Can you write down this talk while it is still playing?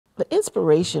The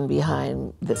inspiration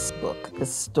behind this book,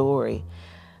 this story,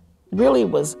 really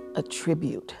was a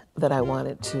tribute that I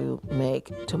wanted to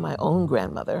make to my own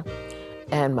grandmother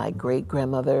and my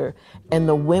great-grandmother and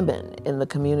the women in the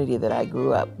community that I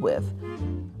grew up with.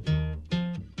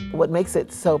 What makes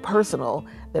it so personal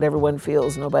that everyone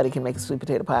feels nobody can make a sweet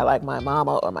potato pie like my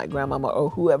mama or my grandmama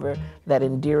or whoever that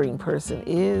endearing person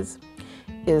is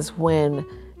when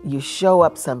you show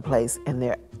up someplace and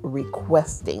they're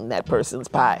requesting that person's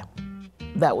pie.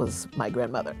 That was my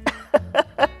grandmother.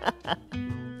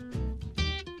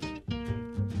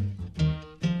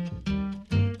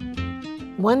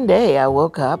 One day I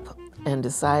woke up and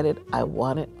decided I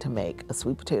wanted to make a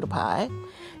sweet potato pie.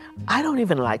 I don't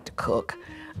even like to cook.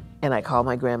 And I called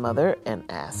my grandmother and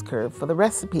asked her for the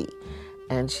recipe.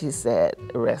 And she said,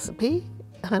 "A recipe?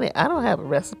 Honey, I don't have a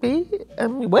recipe. I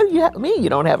mean, what do you mean you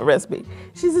don't have a recipe?"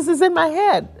 She says, "It's in my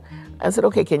head." I said,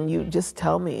 "Okay, can you just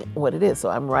tell me what it is?" So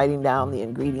I'm writing down the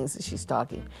ingredients as she's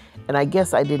talking. And I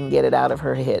guess I didn't get it out of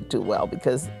her head too well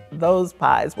because those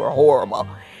pies were horrible.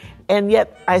 And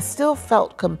yet I still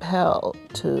felt compelled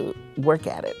to work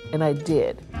at it, and I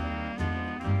did.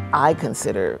 I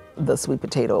consider the sweet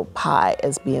potato pie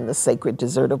as being the sacred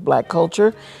dessert of Black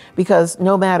culture because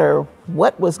no matter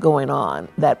what was going on,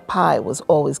 that pie was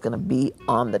always going to be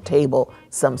on the table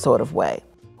some sort of way.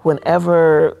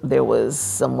 Whenever there was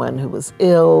someone who was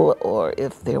ill, or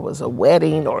if there was a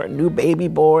wedding or a new baby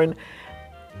born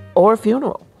or a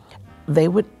funeral, they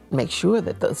would make sure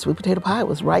that the sweet potato pie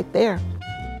was right there.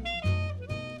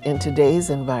 In today's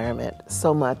environment,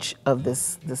 so much of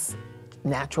this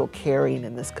natural caring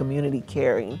and this community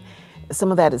caring, some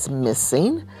of that is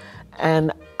missing.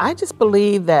 And I just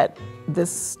believe that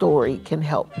this story can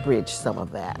help bridge some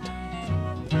of that.